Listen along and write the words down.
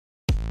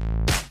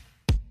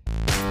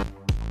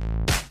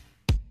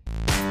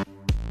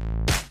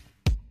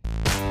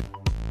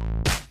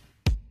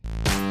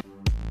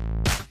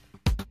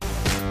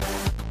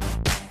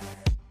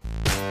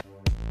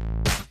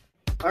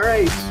All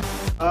right.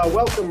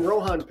 Welcome,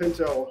 Rohan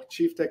Pinto,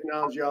 Chief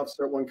Technology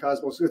Officer at One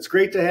Cosmos. It's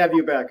great to have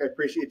you back. I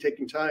appreciate you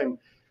taking time.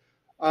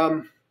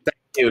 Thank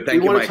you. We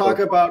want to Michael. talk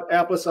about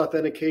appless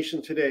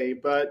authentication today,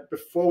 but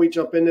before we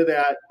jump into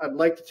that, I'd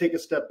like to take a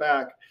step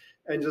back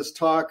and just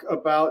talk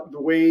about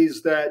the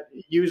ways that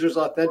users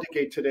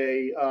authenticate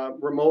today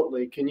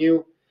remotely. Can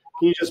you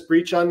just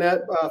breach on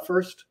that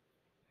first?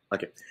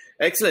 Okay,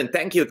 excellent.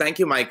 Thank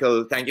you,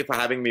 Michael. Thank you for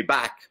having me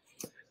back.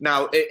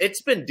 Now,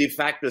 it's been de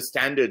facto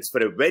standards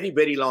for a very,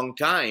 very long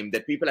time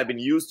that people have been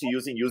used to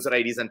using user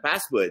IDs and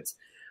passwords.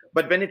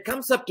 But when it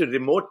comes up to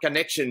remote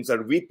connections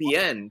or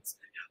VPNs,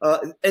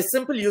 a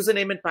simple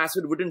username and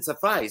password wouldn't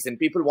suffice. And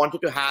people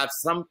wanted to have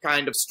some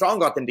kind of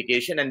strong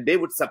authentication, and they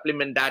would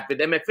supplement that with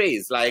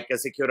MFAs, like a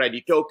secure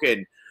ID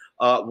token,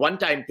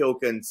 one-time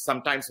tokens,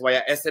 sometimes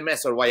via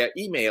SMS or via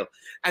email.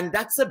 And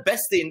that's the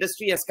best the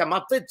industry has come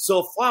up with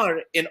so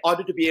far in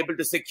order to be able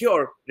to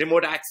secure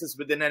remote access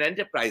within an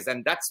enterprise.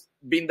 And that's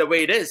been the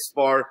way it is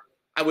for,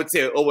 I would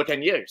say, over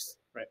 10 years.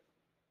 Right.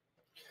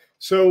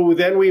 So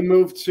then we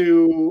move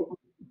to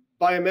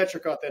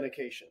biometric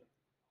authentication.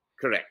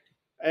 Correct.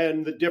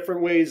 And the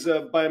different ways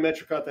of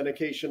biometric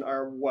authentication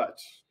are what?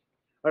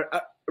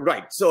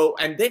 Right. So,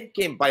 and then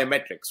came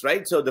biometrics,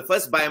 right? So the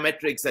first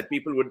biometrics that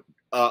people would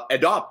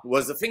adopt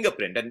was a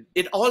fingerprint. And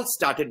it all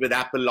started with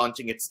Apple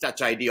launching its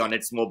Touch ID on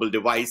its mobile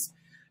device.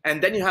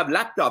 And then you have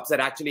laptops that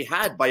actually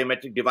had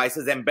biometric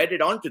devices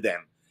embedded onto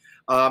them.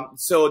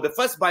 So the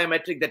first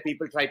biometric that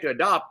people try to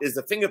adopt is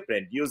the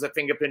fingerprint. Use a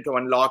fingerprint to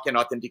unlock and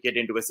authenticate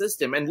into a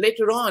system. And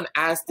later on,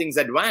 as things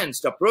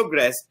advanced or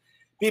progressed,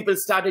 people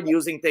started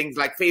using things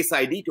like Face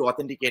ID to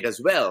authenticate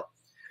as well.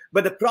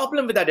 But the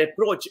problem with that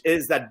approach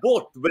is that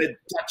both with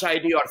Touch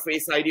ID or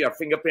Face ID or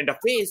fingerprint or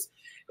face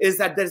is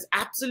that there's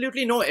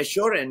absolutely no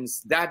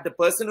assurance that the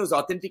person who's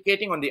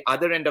authenticating on the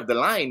other end of the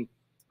line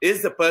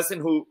is the person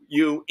who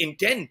you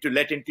intend to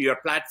let into your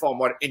platform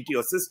or into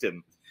your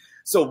system.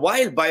 So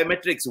while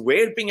biometrics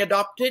were being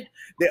adopted,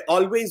 there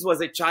always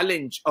was a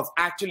challenge of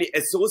actually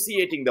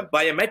associating the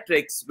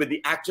biometrics with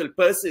the actual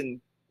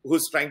person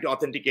who's trying to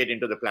authenticate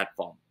into the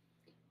platform.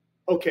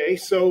 Okay,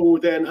 so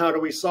then how do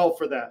we solve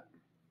for that?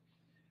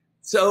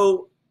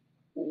 So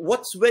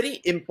what's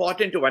very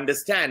important to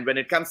understand when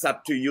it comes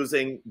up to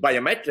using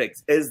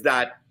biometrics is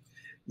that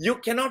you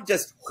cannot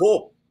just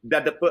hope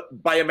that the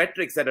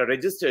biometrics that are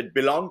registered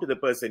belong to the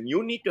person.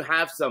 You need to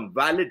have some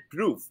valid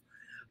proof,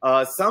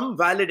 some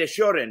valid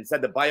assurance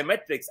that the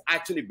biometrics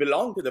actually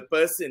belong to the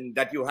person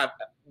that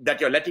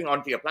you're letting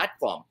onto your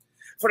platform.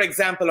 For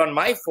example, on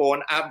my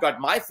phone, I've got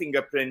my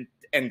fingerprint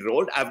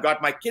enrolled. I've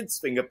got my kid's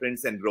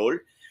fingerprints enrolled.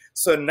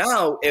 So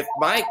now if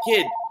my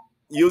kid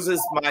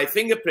uses my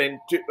fingerprint,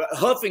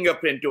 her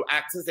fingerprint to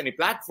access any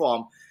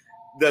platform,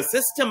 the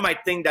system might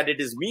think that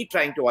it is me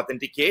trying to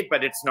authenticate,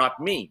 but it's not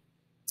me.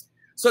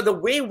 So the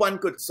way one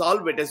could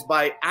solve it is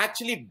by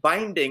actually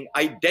binding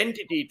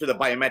identity to the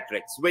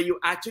biometrics, where you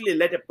actually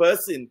let a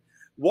person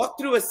walk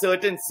through a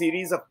certain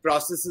series of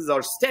processes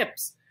or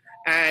steps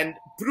and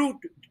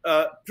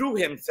prove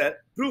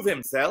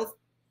himself,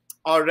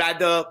 or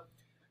rather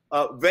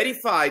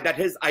verify that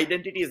his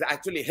identity is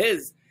actually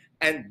his,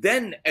 and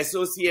then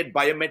associate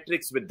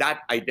biometrics with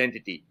that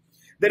identity.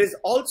 There is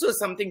also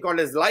something called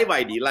as live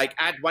ID. Like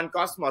at One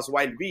Cosmos,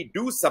 while we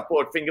do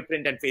support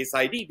fingerprint and Face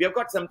ID, we have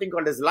got something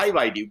called as live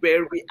ID,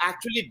 where we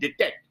actually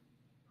detect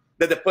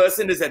that the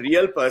person is a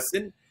real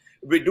person.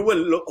 We do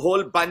a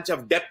whole bunch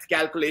of depth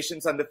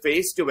calculations on the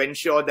face to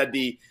ensure that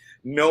the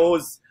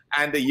nose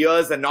and the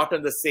ears are not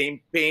on the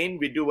same plane.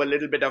 We do a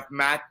little bit of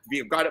math.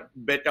 We've got a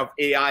bit of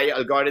AI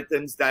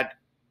algorithms that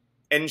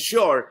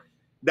ensure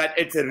that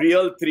it's a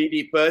real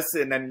 3D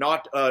person and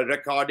not a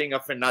recording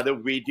of another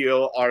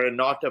video or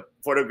not a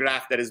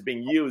photograph that is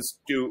being used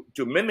to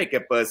mimic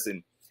a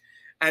person.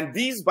 And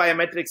these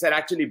biometrics are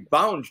actually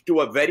bound to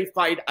a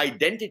verified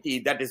identity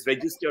that is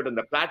registered on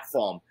the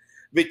platform,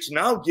 which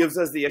now gives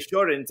us the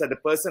assurance that the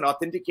person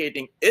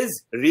authenticating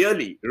is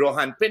really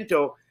Rohan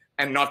Pinto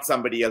and not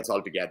somebody else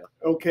altogether.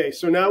 Okay,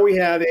 so now we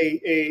have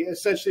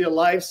essentially a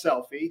live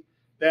selfie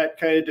that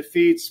kind of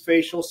defeats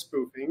facial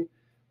spoofing.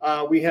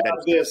 We have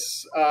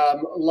this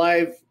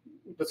live,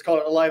 let's call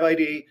it a live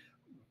ID,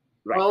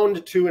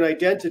 bound to an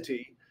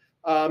identity.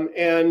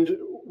 And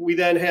we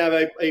then have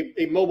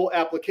a mobile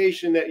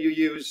application that you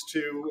use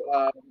to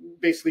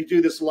basically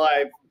do this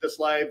live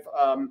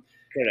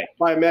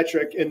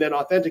biometric and then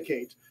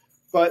authenticate.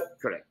 But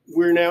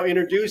we're now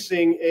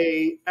introducing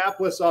a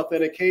appless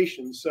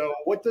authentication. So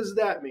what does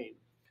that mean?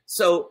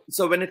 So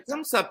when it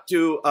comes up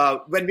to,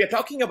 when we're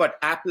talking about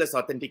appless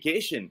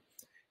authentication,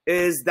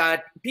 is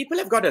that people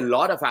have got a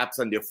lot of apps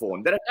on their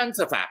phone. There are tons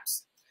of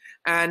apps.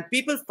 And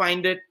people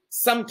find it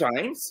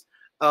sometimes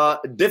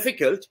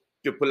difficult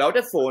to pull out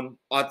a phone,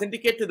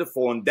 authenticate to the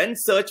phone, then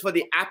search for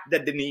the app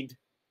that they need,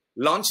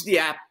 launch the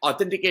app,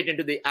 authenticate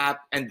into the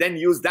app, and then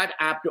use that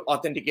app to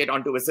authenticate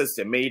onto a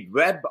system, be it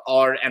web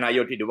or an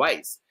IoT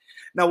device.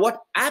 Now,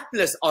 what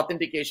appless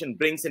authentication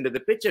brings into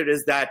the picture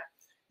is that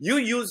you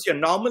use your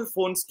normal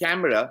phone's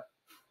camera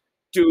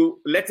to,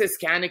 let's say,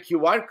 scan a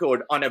QR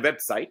code on a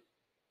website.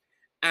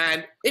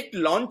 and it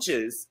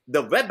launches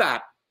the web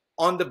app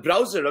on the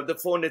browser of the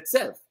phone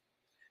itself.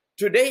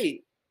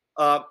 Today,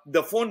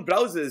 the phone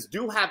browsers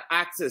do have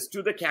access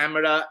to the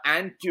camera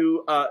and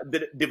to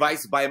the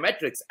device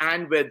biometrics,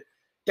 and with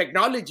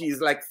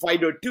technologies like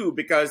FIDO2,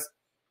 because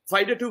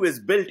FIDO2 is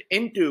built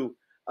into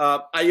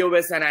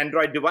iOS and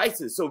Android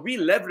devices. So we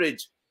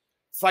leverage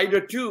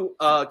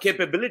FIDO2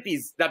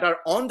 capabilities that are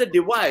on the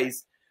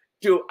device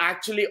to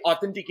actually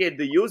authenticate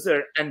the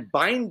user and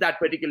bind that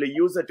particular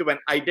user to an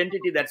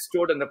identity that's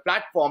stored on the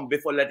platform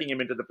before letting him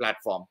into the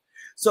platform.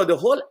 So the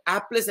whole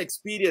appless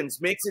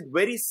experience makes it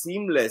very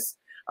seamless.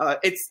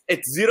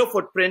 It's zero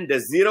footprint,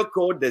 there's zero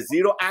code, there's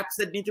zero apps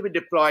that need to be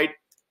deployed,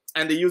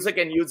 and the user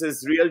can use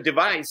his real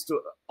device to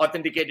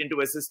authenticate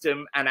into a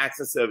system and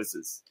access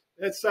services.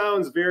 That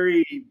sounds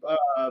very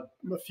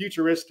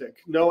futuristic.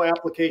 No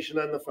application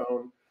on the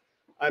phone.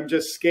 I'm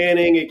just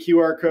scanning a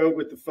QR code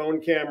with the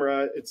phone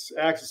camera. It's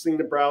accessing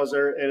the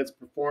browser, and it's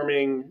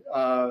performing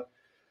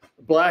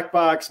black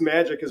box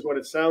magic is what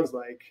it sounds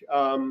like.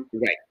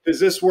 Right.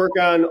 Does this work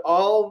on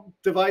all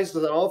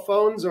devices, on all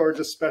phones, or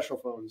just special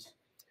phones?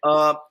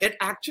 It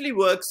actually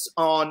works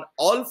on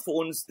all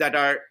phones that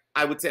are,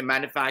 I would say,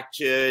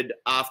 manufactured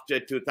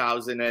after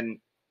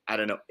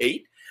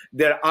 2008.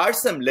 There are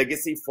some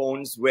legacy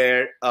phones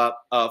where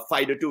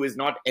FIDO2 is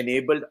not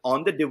enabled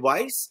on the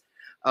device.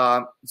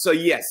 So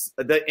yes,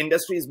 the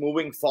industry is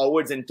moving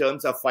forwards in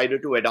terms of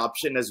FIDO2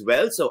 adoption as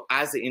well. So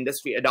as the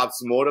industry adopts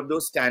more of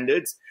those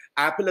standards,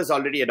 Apple has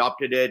already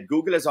adopted it,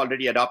 Google has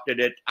already adopted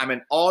it. I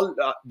mean, all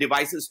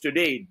devices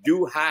today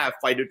do have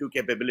FIDO2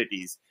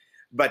 capabilities.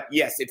 But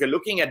yes, if you're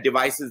looking at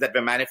devices that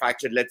were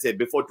manufactured, let's say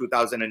before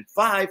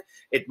 2005,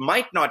 it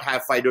might not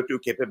have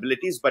FIDO2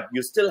 capabilities, but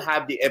you still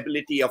have the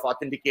ability of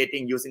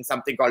authenticating using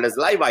something called as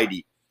Live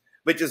ID,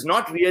 which is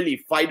not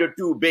really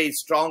FIDO2 based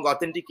strong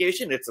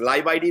authentication. It's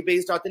Live ID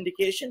based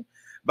authentication.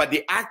 But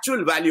the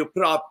actual value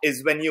prop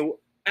is when you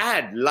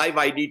add Live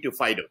ID to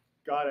FIDO.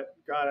 Got it.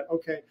 Got it.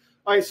 Okay.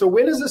 All right. So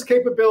when is this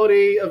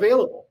capability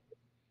available?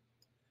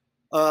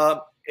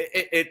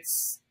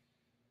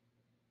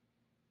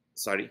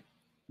 Sorry.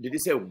 Did you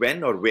say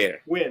when or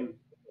where? When.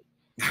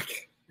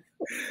 Okay.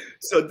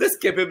 So this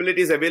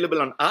capability is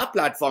available on our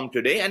platform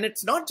today, and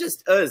it's not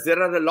just us.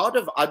 There are a lot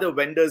of other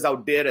vendors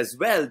out there as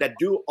well that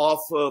do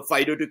offer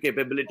FIDO2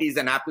 capabilities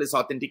and appless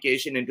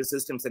authentication into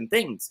systems and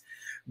things.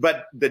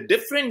 But the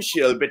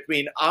differential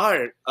between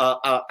our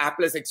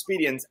appless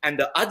experience and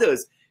the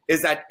others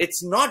is that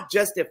it's not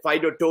just a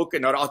FIDO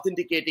token or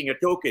authenticating a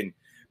token.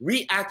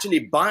 We actually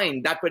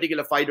bind that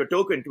particular FIDO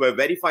token to a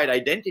verified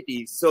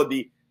identity. So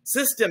the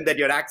system that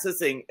you're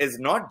accessing is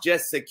not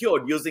just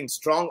secured using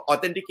strong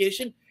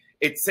authentication,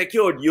 it's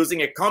secured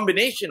using a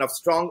combination of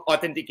strong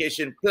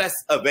authentication plus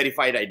a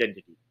verified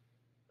identity.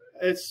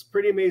 It's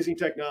pretty amazing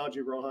technology,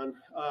 Rohan.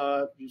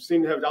 You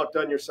seem to have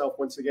outdone yourself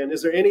once again.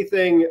 Is there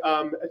anything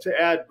to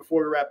add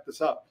before we wrap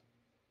this up?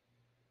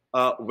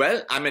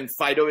 Well, I mean,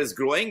 FIDO is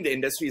growing, the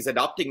industry is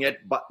adopting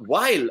it, but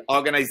while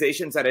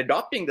organizations are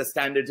adopting the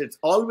standards, it's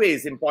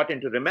always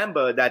important to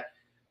remember that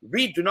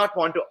we do not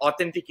want to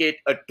authenticate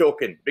a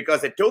token,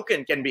 because a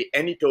token can be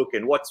any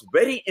token. What's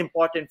very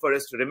important for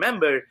us to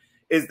remember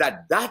is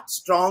that that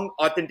strong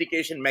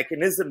authentication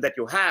mechanism that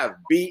you have,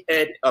 be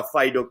it a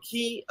FIDO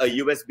key, a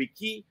USB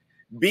key,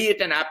 be it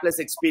an appless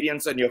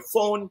experience on your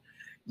phone,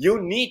 you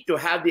need to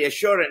have the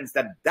assurance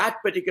that that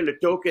particular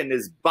token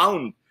is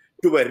bound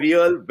to a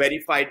real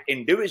verified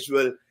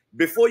individual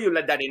before you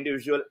let that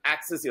individual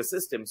access your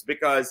systems,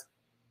 because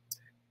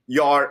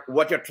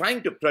what you're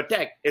trying to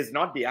protect is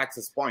not the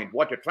access point.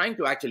 What you're trying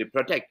to actually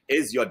protect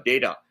is your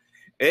data.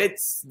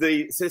 It's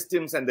the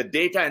systems and the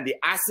data and the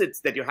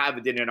assets that you have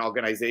within an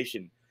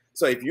organization.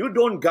 So if you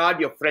don't guard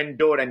your front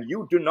door and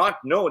you do not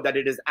know that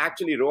it is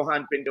actually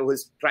Rohan Pinto who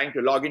is trying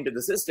to log into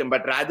the system,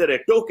 but rather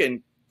a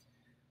token,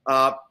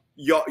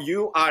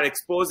 you are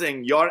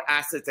exposing your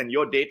assets and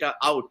your data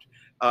out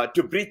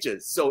to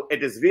breaches. So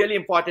it is really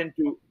important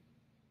to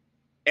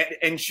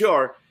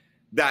ensure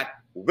that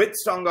with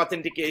strong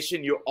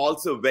authentication, you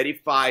also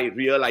verify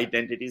real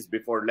identities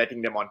before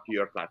letting them onto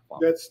your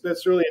platform.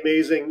 That's really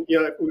amazing. You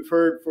know, we've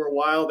heard for a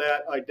while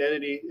that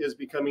identity is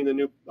becoming the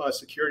new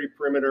security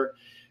perimeter.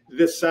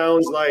 This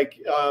sounds like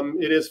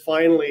it is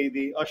finally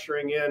the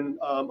ushering in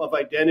of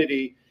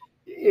identity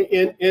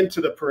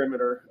into the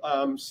perimeter.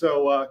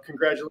 So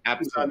congratulations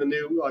Absolutely. On the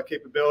new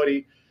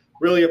capability.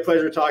 Really a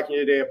pleasure talking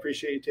to you today. I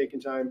appreciate you taking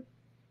time.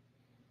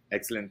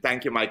 Excellent.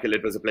 Thank you, Michael.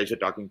 It was a pleasure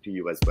talking to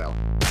you as well.